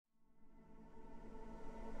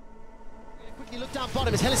Down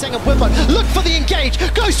bottom is Hylissang and Whipper. Look for the engage.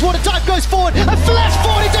 Ghost Water dive goes forward. A flash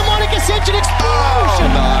 40 demonic ascension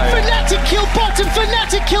explosion. Oh, no. Fnatic kill bottom.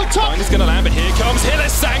 Fnatic kill top. It's gonna land, but here comes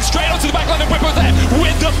Hylissang straight onto the backline and Whipper there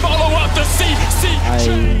with the follow up. The CC.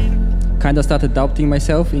 I kind of started doubting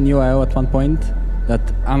myself in UIO at one point. That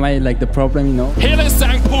am I like the problem, you know?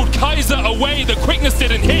 Hylissang pulled Kaiser away. The quickness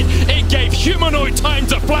didn't hit. It gave Humanoid time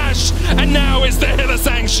to flash, and now it's the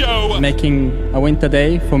Hylissang show. Making a win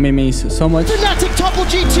today for me means so much. Fnatic topple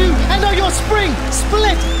G2 and are your spring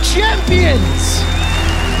split champions.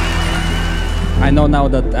 I know now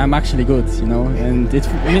that I'm actually good, you know, and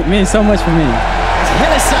it means so much for me.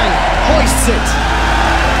 Hylissang hoists it.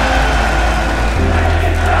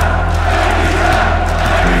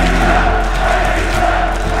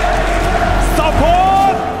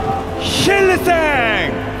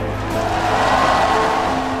 Hylissang!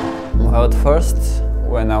 At first,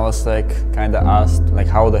 when I was kind of asked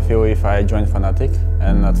how would I feel if I joined Fnatic,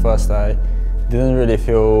 and at first I didn't really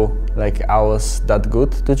feel like I was that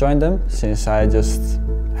good to join them, since I just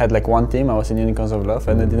had one team. I was in Unicorns of Love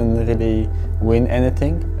and I didn't really win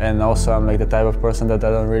anything, and also I'm the type of person that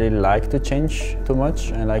I don't really like to change too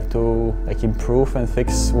much. I like to improve and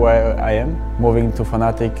fix where I am. Moving to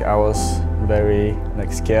Fnatic, I was very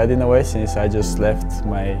scared in a way, since I just left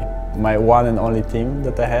my one and only team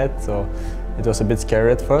that I had, so it was a bit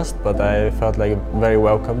scary at first, but I felt very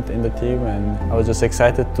welcomed in the team, and I was just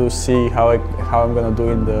excited to see how I'm gonna do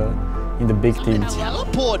in the big teams.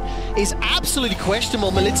 Teleport is absolutely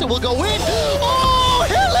questionable. Melitza will go in. Oh,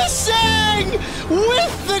 Hylissang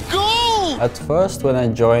with the goal! At first, when I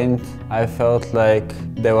joined, I felt like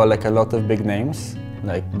there were a lot of big names,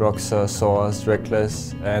 like Broxer, Soaz,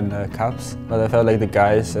 Reckless, and Caps. But I felt like the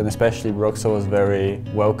guys, and especially Broxer, was very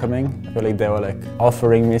welcoming. I feel like they were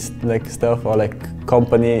offering me stuff, or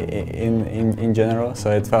company in general. So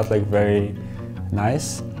it felt very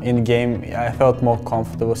nice. In game, I felt more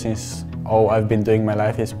comfortable, since all I've been doing my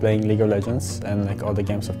life is playing League of Legends and all the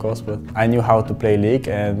games, of course. But I knew how to play League,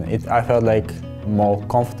 and I felt more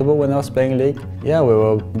comfortable when I was playing League. Yeah, we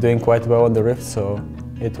were doing quite well on the Rift, so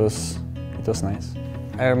it was nice.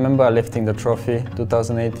 I remember lifting the trophy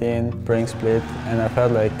 2018 Spring Split, and I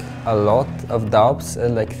felt a lot of doubts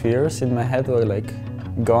and fears in my head were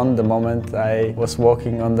gone the moment I was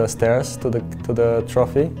walking on the stairs to the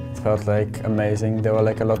trophy. It felt amazing. There were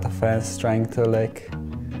a lot of fans trying to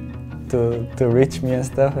reach me and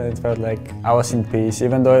stuff, and it felt I was in peace.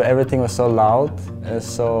 Even though everything was so loud and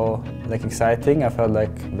so exciting, I felt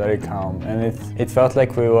very calm, and it felt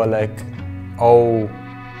we were all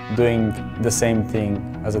doing the same thing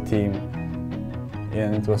as a team,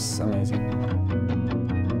 and it was amazing.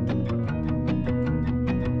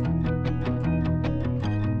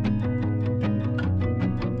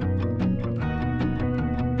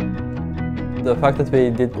 The fact that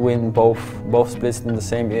we did win both splits in the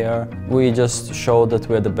same year, we just showed that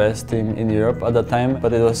we're the best team in Europe at the time,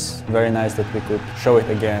 but it was very nice that we could show it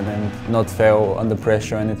again and not fail under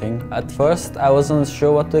pressure or anything. At first, I wasn't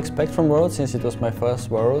sure what to expect from Worlds, since it was my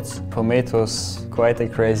first Worlds. For me, it was quite a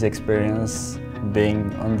crazy experience,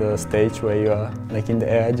 being on the stage where you are in the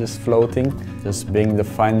air, just floating, just being the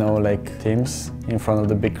final teams in front of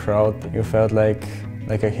the big crowd. You felt like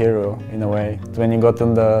a hero in a way. When you got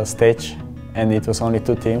on the stage, and it was only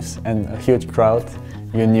 2 teams and a huge crowd,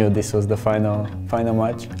 you knew this was the final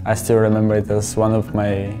match. I still remember it as one of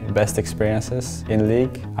my best experiences in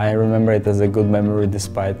League. I remember it as a good memory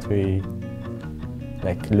despite we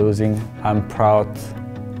losing. I'm proud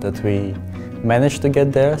that we managed to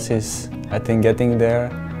get there, since I think getting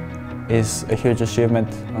there is a huge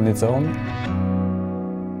achievement on its own.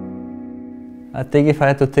 I think if I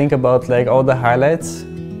had to think about all the highlights,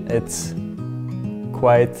 it's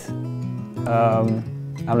quite I'm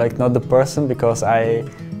not the person, because I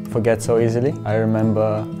forget so easily. I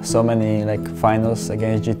remember so many finals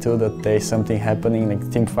against G2 that there's something happening,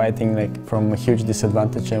 team fighting from a huge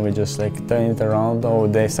disadvantage, and we just turn it around. Oh,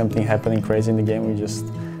 there's something happening crazy in the game, we just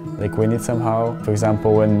win it somehow. For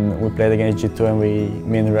example, when we played against G2 and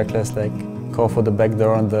me and Reckless call for the back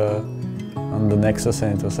door on the Nexus,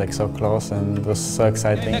 and it was so close, and it was so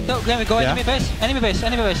exciting. Can we go? Yeah. Enemy base.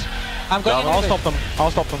 I'm going. I'll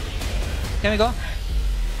stop them. Can we go?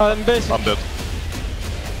 I'm basing. I'm dead.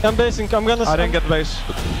 I'm basing. I'm gonna. I didn't get base.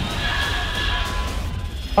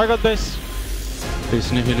 I got base. Please,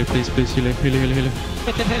 heal.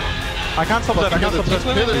 I can't stop that.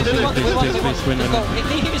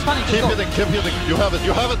 Keep healing. You have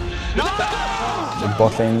it. No! The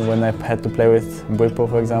bot lane, when I had to play with Bwipo,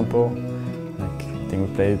 for example, I think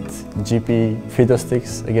we played GP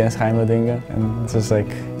Fiddlesticks against Heimerdinger, and it was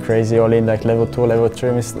crazy all-in, like level 2, level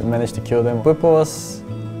 3, we managed to kill them. Bwipo was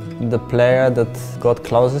the player that got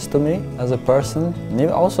closest to me as a person. And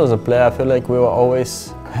also as a player, I feel like we were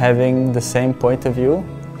always having the same point of view.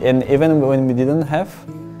 And even when we didn't have,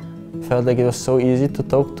 felt like it was so easy to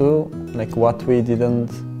talk to, like what we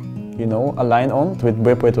didn't, you know, align on. With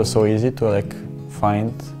Bwipo it was so easy to like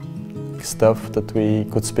find stuff that we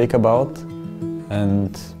could speak about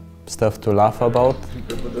and stuff to laugh about.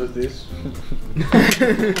 Bwipo does this.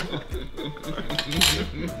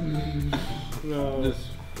 No. This.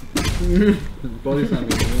 Body slamming.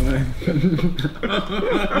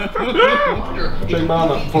 Check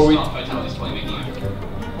mana before we.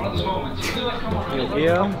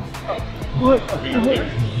 Yeah. What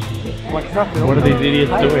are these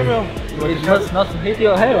idiots doing? It must not hit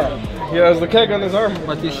your head. He has the keg on his arm.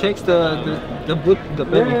 But he shakes the boot, the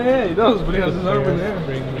baby. Yeah, he does, but he has his arm in there.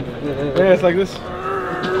 Yeah, it's like this.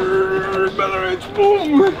 Belarage,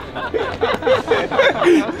 boom! What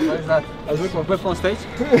is that? Whip on stage?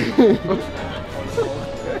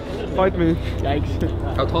 Fight me. Yikes.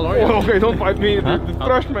 How tall are you? Okay, don't fight me. Huh?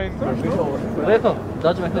 Thrash me. Reto,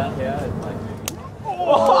 dodge my hook. Yeah, it's like...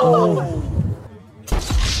 Oh.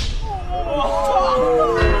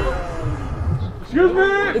 Excuse me!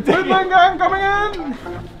 Hitman gang coming in!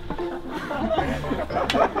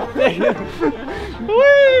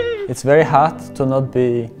 It's very hard to not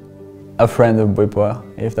be a friend of Bwipo,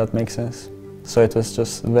 if that makes sense. So it was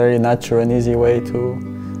just a very natural and easy way to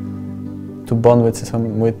bond with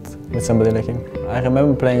somebody like him. I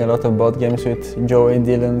remember playing a lot of board games with Joey,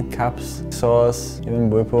 Dylan, Caps, Soas, even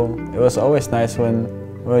Bwipo. It was always nice when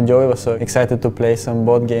Joey was so excited to play some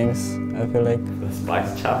board games. I feel like the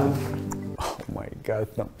Spice Challenge. Oh my god,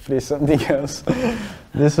 no, please something else.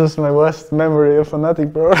 This was my worst memory of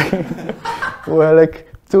Fnatic, bro. Where like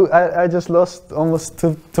I just lost almost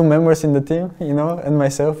two members in the team, you know, and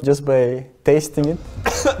myself just by tasting it.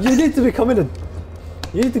 You need to be committed.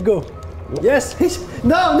 You need to go. Yes.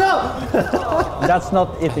 No. That's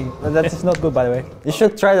not eating. That's not good, by the way. You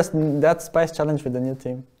should try that Spice Challenge with the new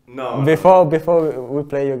team. No. Before we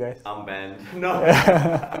play you guys. I'm banned. No.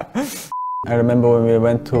 I remember when we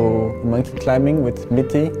went to monkey climbing with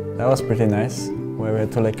Mitty. That was pretty nice. Where we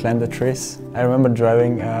had to like climb the trees. I remember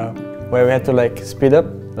driving where we had to like speed up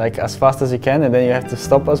like as fast as you can, and then you have to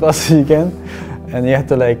stop as fast as you can, and you have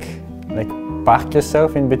to like park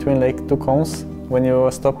yourself in between like two cones when you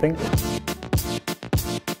were stopping.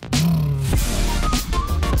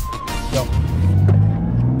 Go.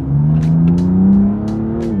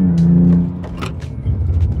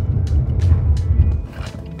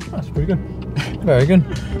 That's pretty good. Very good.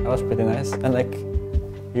 That was pretty nice, and like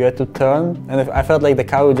you had to turn, and I felt like the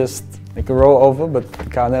car would just like roll over, but the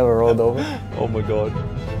car never rolled over. Oh my god.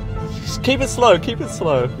 Just keep it slow, keep it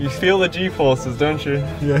slow. You feel the G-forces, don't you?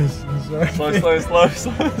 Yes. Slow.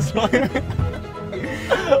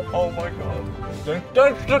 Oh my god.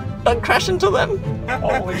 Don't crash into them.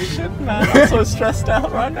 Holy shit, man. I'm so stressed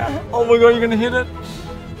out right now. Oh my god, you're gonna hit it.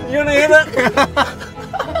 You're gonna hit it.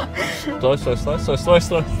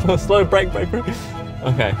 Slow, brake.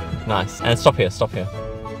 Okay, nice. And stop here.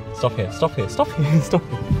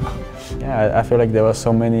 Yeah, I feel like there were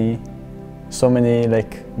so many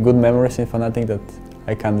like good memories in Fnatic that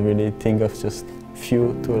I can't really think of just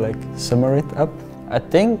few to like sum it up. I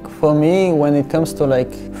think for me, when it comes to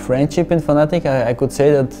like friendship in Fnatic, I could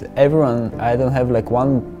say that everyone, I don't have like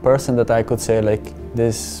one person that I could say like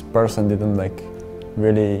this person didn't like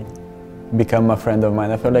really become a friend of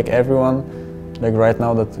mine. I feel like everyone, like right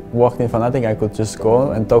now that worked in Fnatic, I could just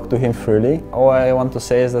go and talk to him freely. All I want to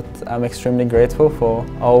say is that I'm extremely grateful for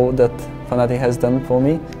all that Fnatic has done for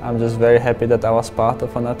me. I'm just very happy that I was part of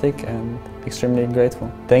Fnatic and extremely grateful.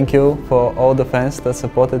 Thank you for all the fans that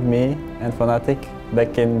supported me and Fnatic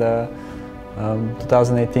back in the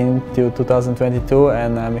 2018 to 2022,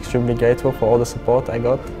 and I'm extremely grateful for all the support I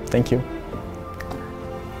got. Thank you.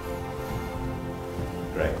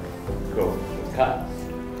 Great. Cool. Let's cut.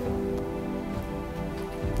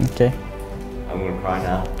 Okay. I'm gonna cry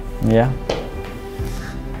now. Yeah.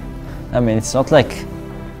 I mean, it's not like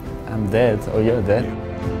I'm dead or you're dead.